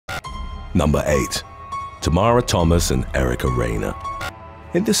Number 8. Tamara Thomas and Erica Rayner.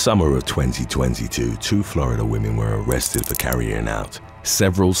 In the summer of 2022, 2 Florida women were arrested for carrying out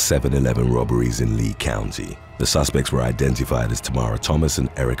several 7-Eleven robberies in Lee County. The suspects were identified as Tamara Thomas and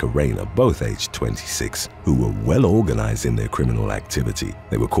Erica Rayner, both aged 26, who were well organized in their criminal activity.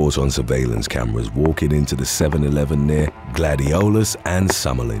 They were caught on surveillance cameras walking into the 7-Eleven near Gladiolus and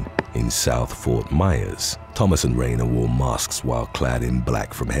Summerlin in South Fort Myers. Thomas and Rayner wore masks while clad in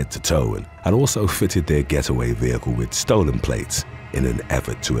black from head to toe and had also fitted their getaway vehicle with stolen plates in an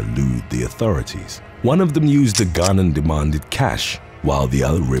effort to elude the authorities. One of them used a gun and demanded cash, while the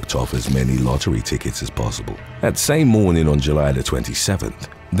other ripped off as many lottery tickets as possible. That same morning on July the 27th,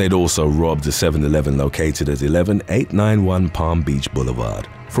 they'd also robbed a 7-Eleven located at 11891 Palm Beach Boulevard,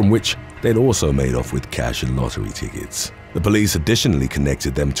 from which they'd also made off with cash and lottery tickets. The police additionally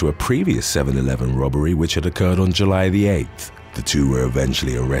connected them to a previous 7-Eleven robbery which had occurred on July the 8th. The two were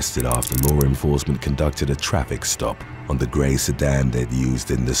eventually arrested after law enforcement conducted a traffic stop on the gray sedan they'd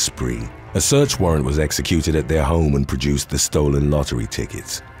used in the spree. A search warrant was executed at their home and produced the stolen lottery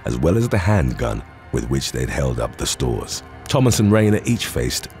tickets, as well as the handgun with which they'd held up the stores. Thomas and Rayner each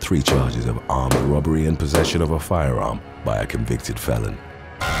faced 3 charges of armed robbery and possession of a firearm by a convicted felon.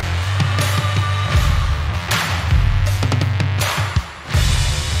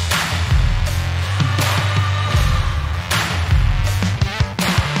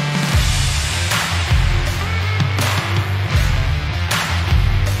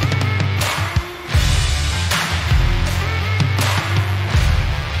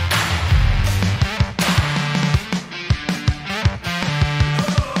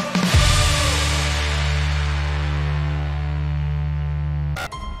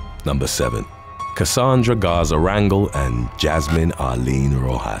 Number 7. Cassandra Garza Rangel and Jasmine Arlene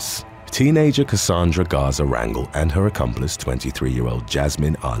Rojas. Teenager Cassandra Garza Rangel and her accomplice, 23-year-old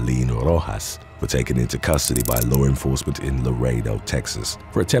Jasmine Arlene Rojas, were taken into custody by law enforcement in Laredo, Texas,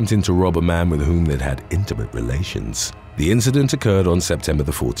 for attempting to rob a man with whom they'd had intimate relations. The incident occurred on September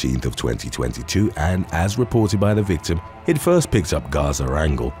the 14th of 2022, and as reported by the victim, he'd first picked up Garza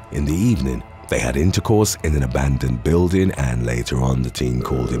Rangel in the evening. They had intercourse in an abandoned building, and later on the teen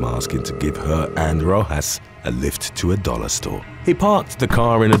called him asking to give her and Rojas a lift to a dollar store. He parked the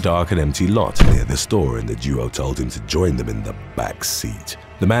car in a dark and empty lot near the store, and the duo told him to join them in the back seat.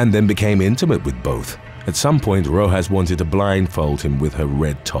 The man then became intimate with both. At some point, Rojas wanted to blindfold him with her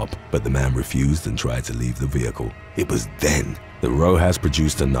red top, but the man refused and tried to leave the vehicle. It was then that Rojas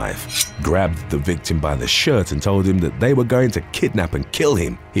produced a knife, grabbed the victim by the shirt and told him that they were going to kidnap and kill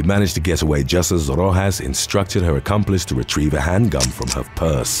him. He managed to get away just as Rojas instructed her accomplice to retrieve a handgun from her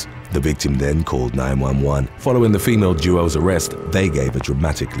purse. The victim then called 911. Following the female duo's arrest, they gave a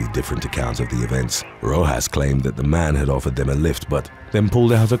dramatically different account of the events. Rojas claimed that the man had offered them a lift but then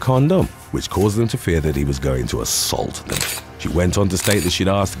pulled out a condom, which caused them to fear that he was going to assault them. She went on to state that she'd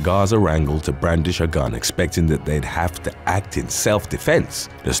asked Garza Rangel to brandish a gun, expecting that they'd have to act in self-defense.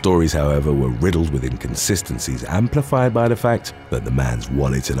 The stories, however, were riddled with inconsistencies, amplified by the fact that the man's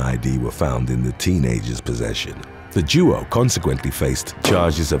wallet and ID were found in the teenager's possession. The duo consequently faced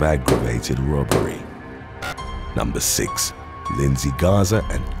charges of aggravated robbery. Number 6. Lindsay Garza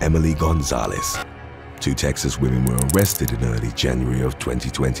and Emily Gonzalez. 2 Texas women were arrested in early January of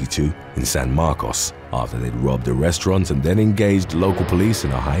 2022 in San Marcos after they'd robbed a restaurant and then engaged local police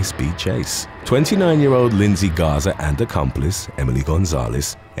in a high-speed chase. 29-year-old Lindsay Garza and accomplice Emily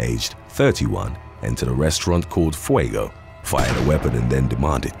Gonzalez, aged 31, entered a restaurant called Fuego, fired a weapon and then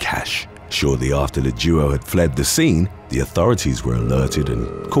demanded cash. Shortly after the duo had fled the scene, the authorities were alerted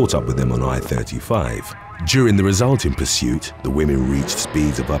and caught up with them on I-35. During the resulting pursuit, the women reached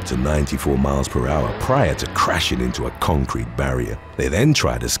speeds of up to 94 miles per hour prior to crashing into a concrete barrier. They then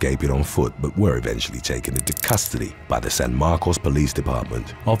tried escaping on foot but were eventually taken into custody by the San Marcos Police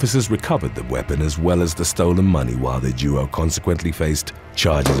Department. Officers recovered the weapon as well as the stolen money, while the duo consequently faced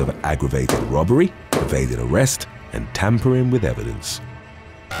charges of aggravated robbery, evaded arrest, and tampering with evidence.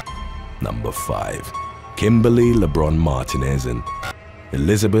 Number 5. Kimberly LeBron Martinez and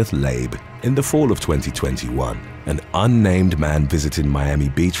Elizabeth Labe. In the fall of 2021, an unnamed man visiting Miami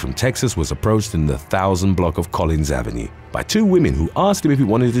Beach from Texas was approached in the 1000 block of Collins Avenue by 2 women who asked him if he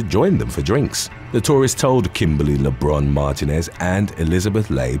wanted to join them for drinks. The tourist told Kimberly LeBron Martinez and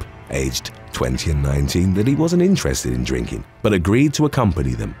Elizabeth Labe, aged 20 and 19, that he wasn't interested in drinking, but agreed to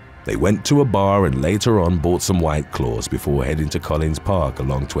accompany them. They went to a bar and later on bought some White Claws before heading to Collins Park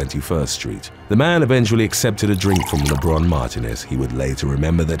along 21st Street. The man eventually accepted a drink from LeBron Martinez. He would later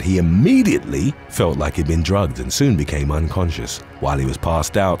remember that he immediately felt like he'd been drugged and soon became unconscious. While he was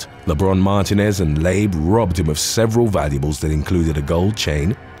passed out, LeBron Martinez and Labe robbed him of several valuables that included a gold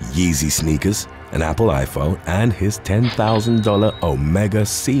chain, Yeezy sneakers, an Apple iPhone, and his $10,000 Omega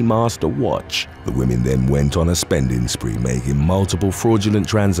Seamaster watch. The women then went on a spending spree, making multiple fraudulent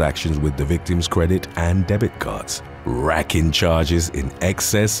transactions with the victim's credit and debit cards, racking charges in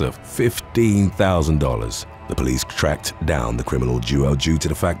excess of $15,000. The police tracked down the criminal duo due to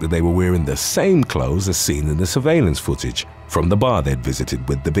the fact that they were wearing the same clothes as seen in the surveillance footage from the bar they'd visited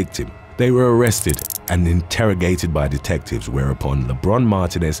with the victim. They were arrested and interrogated by detectives, whereupon LeBron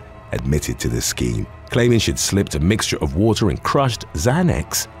Martinez admitted to the scheme, claiming she'd slipped a mixture of water and crushed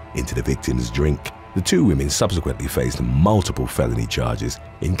Xanax into the victim's drink. The two women subsequently faced multiple felony charges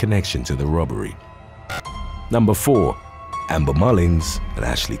in connection to the robbery. Number 4. Amber Mullins and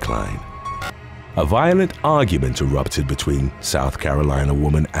Ashley Klein. A violent argument erupted between South Carolina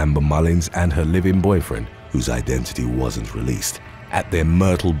woman Amber Mullins and her live-in boyfriend, whose identity wasn't released, at their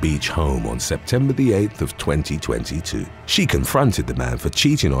Myrtle Beach home on September the 8th of 2022. She confronted the man for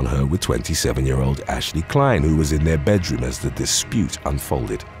cheating on her with 27-year-old Ashley Klein, who was in their bedroom as the dispute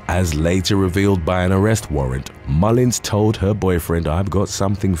unfolded. As later revealed by an arrest warrant, Mullins told her boyfriend, "I've got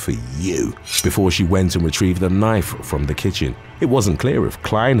something for you," before she went and retrieved a knife from the kitchen. It wasn't clear if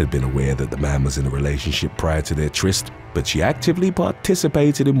Klein had been aware that the man was in a relationship prior to their tryst, but she actively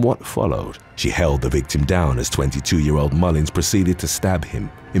participated in what followed. She held the victim down as 22-year-old Mullins proceeded to stab him,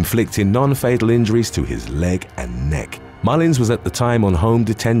 inflicting non-fatal injuries to his leg and neck. Mullins was at the time on home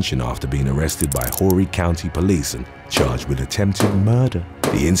detention after being arrested by Horry County Police and charged with attempted murder.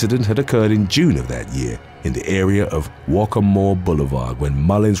 The incident had occurred in June of that year in the area of Walker-Moore Boulevard when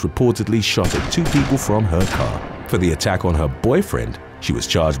Mullins reportedly shot at 2 people from her car. For the attack on her boyfriend, she was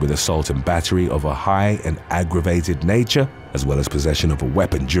charged with assault and battery of a high and aggravated nature, as well as possession of a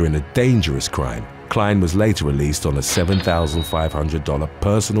weapon during a dangerous crime. Klein was later released on a $7,500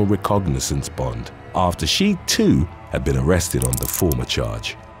 personal recognizance bond after she too had been arrested on the former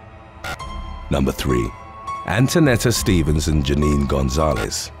charge. Number 3. Antonetta Stevens and Janine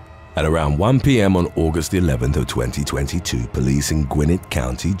Gonzalez. At around 1 p.m. on August 11th of 2022, police in Gwinnett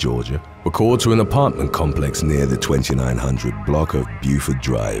County, Georgia, were called to an apartment complex near the 2900 block of Buford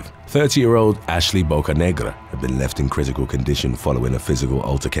Drive. 30-year-old Ashley Bocanegra had been left in critical condition following a physical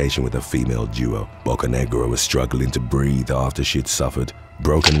altercation with a female duo. Bocanegra was struggling to breathe after she'd suffered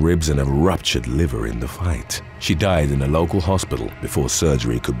broken ribs and a ruptured liver in the fight. She died in a local hospital before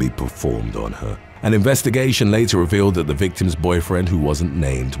surgery could be performed on her. An investigation later revealed that the victim's boyfriend, who wasn't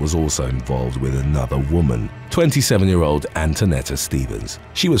named, was also involved with another woman, 27-year-old Antonetta Stevens.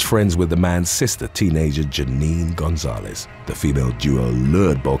 She was friends with the man's sister, teenager Janine Gonzalez. The female duo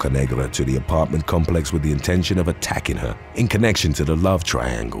lured Bocanegra to the apartment complex with the intention of attacking her in connection to the love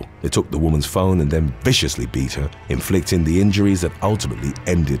triangle. They took the woman's phone and then viciously beat her, inflicting the injuries that ultimately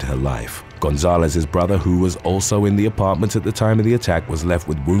ended her life. Gonzalez's brother, who was also in the apartment at the time of the attack, was left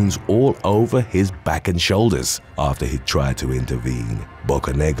with wounds all over his back and shoulders after he tried to intervene.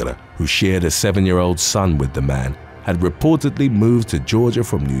 Bocanegra, who shared a 7-year-old son with the man, had reportedly moved to Georgia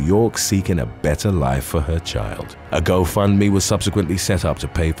from New York seeking a better life for her child. A GoFundMe was subsequently set up to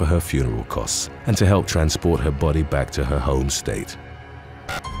pay for her funeral costs and to help transport her body back to her home state.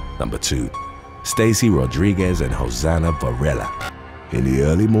 Number 2. Stacy Rodriguez and Hosanna Varela. In the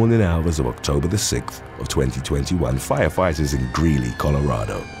early morning hours of October the 6th of 2021, firefighters in Greeley,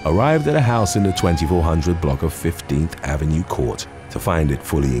 Colorado, arrived at a house in the 2400 block of 15th Avenue Court to find it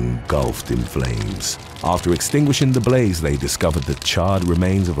fully engulfed in flames. After extinguishing the blaze, they discovered the charred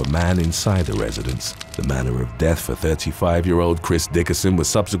remains of a man inside the residence. The manner of death for 35-year-old Chris Dickerson was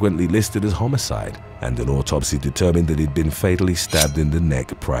subsequently listed as homicide, and an autopsy determined that he'd been fatally stabbed in the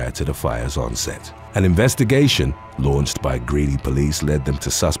neck prior to the fire's onset. An investigation launched by Greeley police led them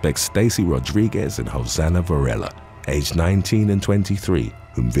to suspects Stacy Rodriguez and Hosanna Varela, aged 19 and 23,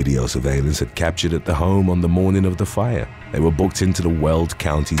 whom video surveillance had captured at the home on the morning of the fire. They were booked into the Weld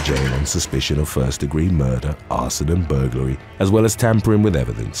County Jail on suspicion of first-degree murder, arson and burglary, as well as tampering with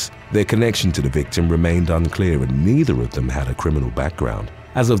evidence. Their connection to the victim remained unclear, and neither of them had a criminal background.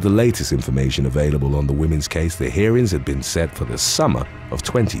 As of the latest information available on the women's case, the hearings had been set for the summer of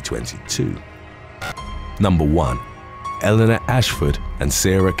 2022. Number 1. Eleanor Ashford and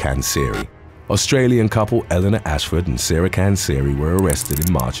Sarah Canseri. Australian couple Eleanor Ashford and Sarah Kanseri were arrested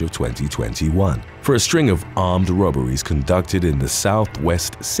in March of 2021 for a string of armed robberies conducted in the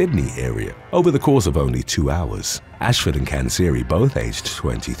southwest Sydney area over the course of only 2 hours. Ashford and Kanseri, both aged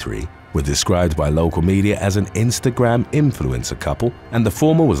 23, were described by local media as an Instagram influencer couple, and the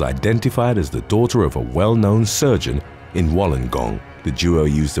former was identified as the daughter of a well-known surgeon in Wollongong. The duo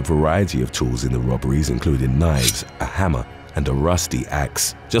used a variety of tools in the robberies, including knives, a hammer, and a rusty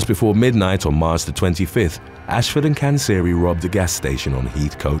axe. Just before midnight on March the 25th, Ashford and Kanseri robbed a gas station on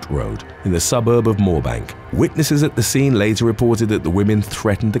Heathcote Road in the suburb of Moorebank. Witnesses at the scene later reported that the women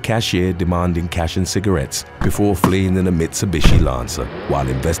threatened the cashier, demanding cash and cigarettes, before fleeing in a Mitsubishi Lancer. While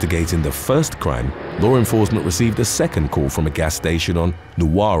investigating the first crime, law enforcement received a second call from a gas station on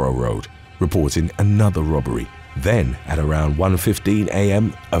Nuwara Road, reporting another robbery. Then, at around 1:15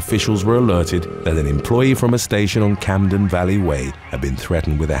 a.m., officials were alerted that an employee from a station on Camden Valley Way had been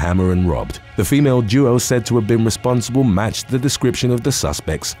threatened with a hammer and robbed. The female duo said to have been responsible matched the description of the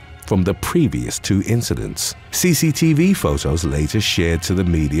suspects from the previous 2 incidents. CCTV photos later shared to the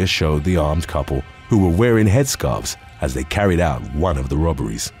media showed the armed couple, who were wearing headscarves, as they carried out one of the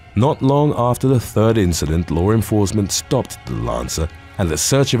robberies. Not long after the third incident, law enforcement stopped the Lancer, and the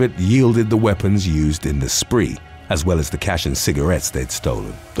search of it yielded the weapons used in the spree, as well as the cash and cigarettes they'd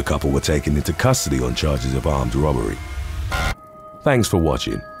stolen. The couple were taken into custody on charges of armed robbery. Thanks for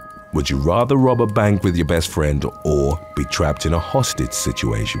watching. Would you rather rob a bank with your best friend or be trapped in a hostage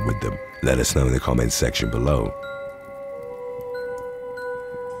situation with them? Let us know in the comments section below.